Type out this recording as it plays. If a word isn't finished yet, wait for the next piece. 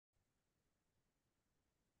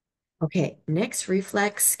Okay, next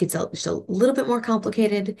reflex gets just a little bit more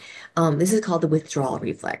complicated. This is called the withdrawal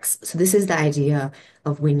reflex. So this is the idea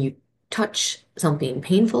of when you touch something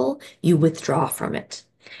painful, you withdraw from it.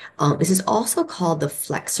 This is also called the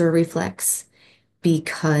flexor reflex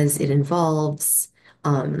because it involves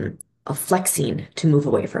a flexing to move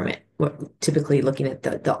away from it. Typically looking at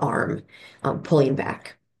the arm, pulling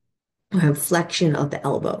back. We have flexion of the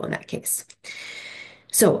elbow in that case.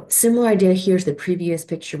 So similar idea here to the previous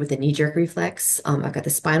picture with the knee-jerk reflex. I've got the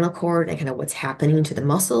spinal cord and kind of what's happening to the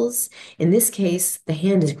muscles. In this case, the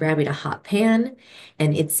hand is grabbing a hot pan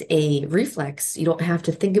and it's a reflex. You don't have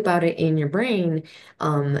to think about it in your brain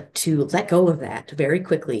to let go of that very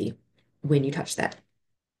quickly when you touch that.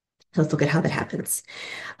 So let's look at how that happens.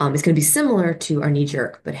 It's going to be similar to our knee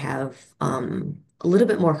jerk, but have a little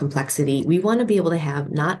bit more complexity. We want to be able to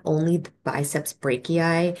have not only the biceps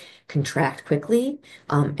brachii contract quickly,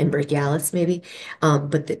 and brachialis maybe,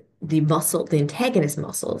 but the muscle, the antagonist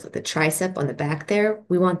muscles, the tricep on the back there,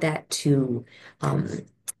 we want that to um,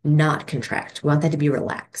 not contract. We want that to be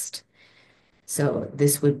relaxed. So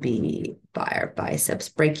this would be by our biceps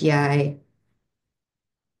brachii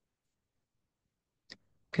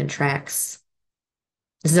contracts.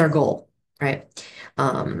 This is our goal, right?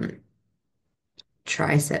 Um,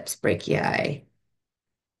 Triceps brachii,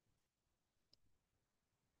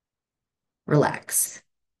 relax.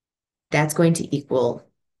 That's going to equal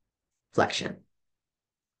flexion.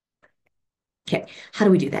 Okay, how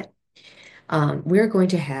do we do that? We're going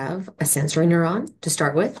to have a sensory neuron to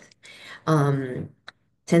start with. Um,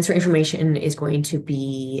 Sensory information is going to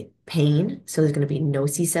be pain. So there's going to be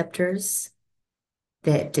nociceptors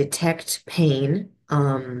that detect pain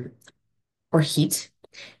or heat.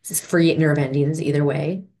 This is free nerve endings either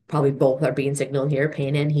way. Probably both are being signaled here,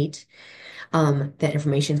 pain and heat. That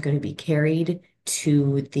information is going to be carried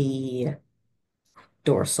to the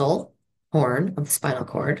dorsal horn of the spinal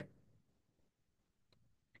cord.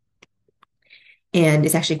 And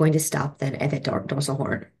it's actually going to stop then at that dorsal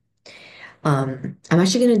horn. I'm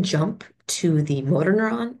actually going to jump to the motor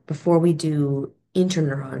neuron before we do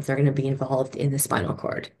interneurons that are going to be involved in the spinal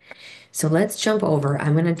cord. So let's jump over.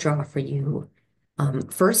 I'm going to draw for you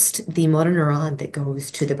first the motor neuron that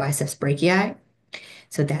goes to the biceps brachii.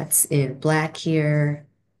 So that's in black here.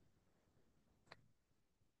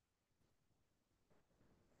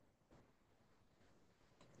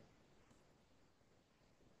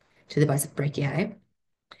 To the biceps brachii.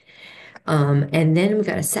 And then we've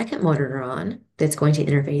got a second motor neuron that's going to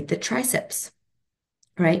innervate the triceps,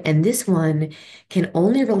 right? And this one can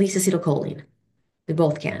only release acetylcholine. We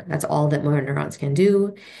both can. That's all that motor neurons can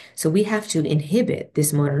do. So we have to inhibit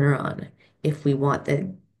this motor neuron if we want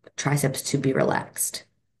the triceps to be relaxed.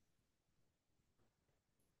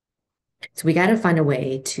 So we got to find a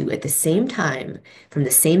way to, at the same time, from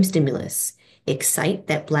the same stimulus, excite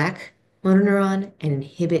that black motor neuron and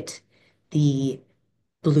inhibit the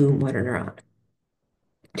blue motor neuron.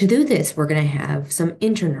 To do this, we're going to have some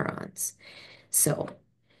interneurons. So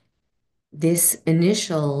this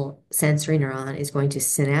initial sensory neuron is going to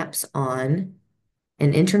synapse on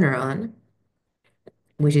an interneuron,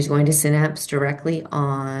 which is going to synapse directly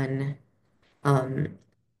on um,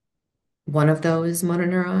 one of those motor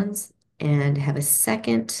neurons and have a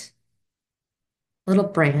second little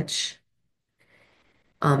branch.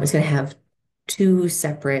 It's going to have two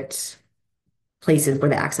separate places where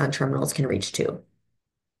the axon terminals can reach to.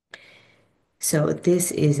 So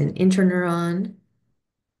this is an interneuron.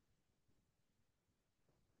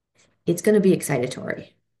 It's going to be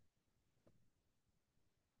excitatory.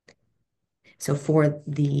 So for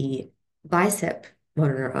the bicep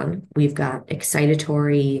motor neuron, we've got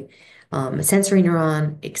excitatory sensory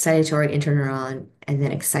neuron, excitatory interneuron, and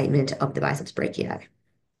then excitement of the biceps brachii.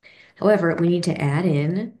 However, we need to add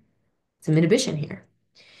in some inhibition here.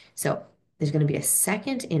 So there's going to be a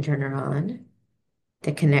second interneuron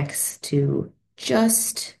that connects to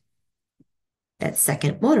just that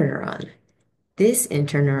second motor neuron. This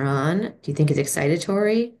interneuron, do you think is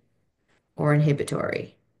excitatory or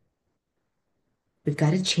inhibitory? We've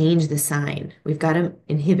got to change the sign. We've got to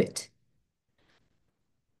inhibit.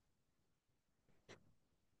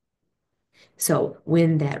 So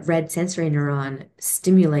when that red sensory neuron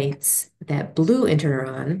stimulates that blue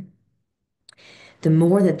interneuron, the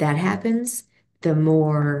more that that happens, the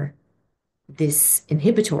more this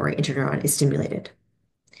inhibitory interneuron is stimulated.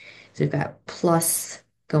 So we've got plus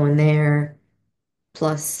going there,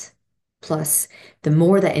 plus, plus. The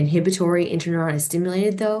more that inhibitory interneuron is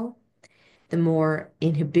stimulated, though, the more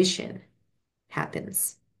inhibition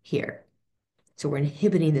happens here. So we're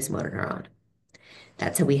inhibiting this motor neuron.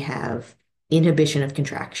 That's how we have inhibition of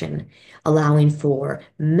contraction, allowing for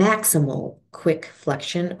maximal quick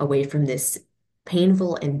flexion away from this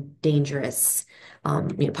painful and dangerous,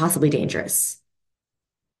 possibly dangerous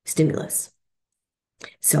stimulus.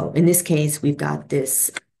 So in this case, we've got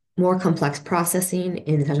this more complex processing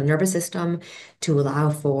in the central nervous system to allow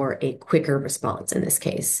for a quicker response in this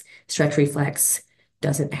case. Stretch reflex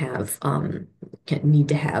doesn't have, can need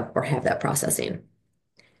to have or have that processing.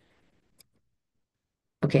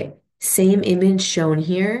 Okay, same image shown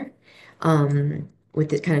here, with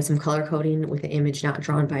the kind of some color coding with the image not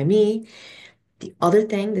drawn by me. The other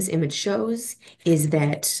thing this image shows is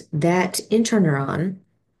that interneuron,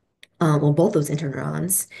 well, both those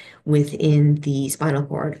interneurons within the spinal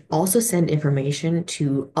cord also send information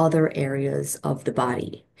to other areas of the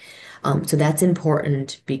body. So that's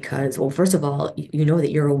important because, well, first of all, you know that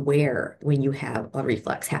you're aware when you have a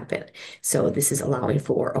reflex happen. So this is allowing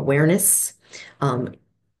for awareness, um,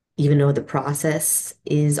 even though the process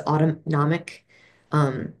is automatic,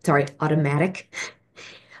 um,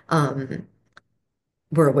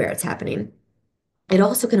 we're aware it's happening. It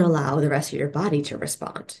also can allow the rest of your body to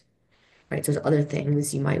respond. Right? So there's other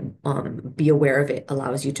things you might be aware of. It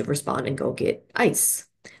allows you to respond and go get ice.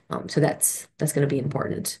 So that's going to be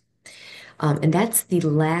important. And that's the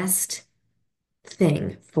last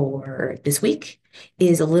thing for this week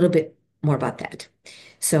is a little bit more about that.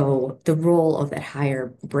 So the role of that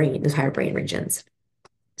higher brain, those higher brain regions.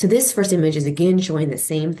 So this first image is again showing the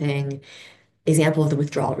same thing, example of the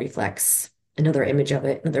withdrawal reflex. Another image of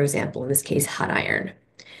it, another example, in this case, hot iron.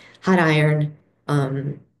 Hot iron,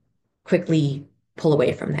 um, quickly pull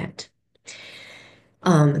away from that.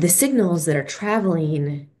 The signals that are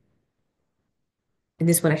traveling, and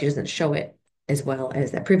this one actually doesn't show it as well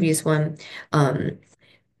as that previous one.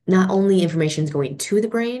 Not only information is going to the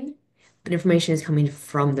brain, but information is coming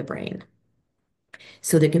from the brain.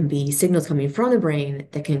 So there can be signals coming from the brain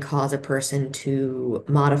that can cause a person to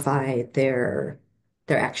modify their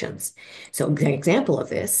actions. So an example of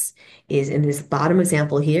this is in this bottom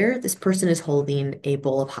example here, this person is holding a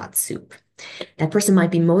bowl of hot soup. That person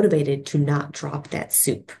might be motivated to not drop that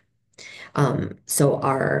soup. So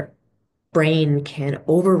our brain can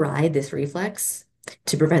override this reflex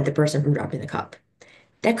to prevent the person from dropping the cup.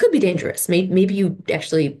 That could be dangerous. Maybe you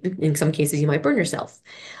actually, in some cases, you might burn yourself.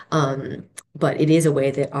 But it is a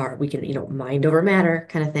way that we can, mind over matter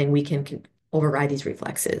kind of thing. We can override these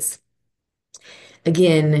reflexes.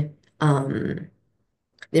 Again, the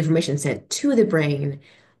information sent to the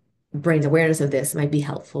brain's awareness of this might be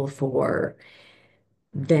helpful for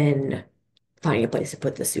then finding a place to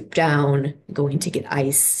put the soup down, going to get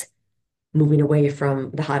ice, moving away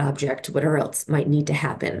from the hot object, whatever else might need to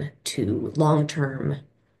happen to long-term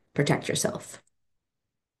protect yourself.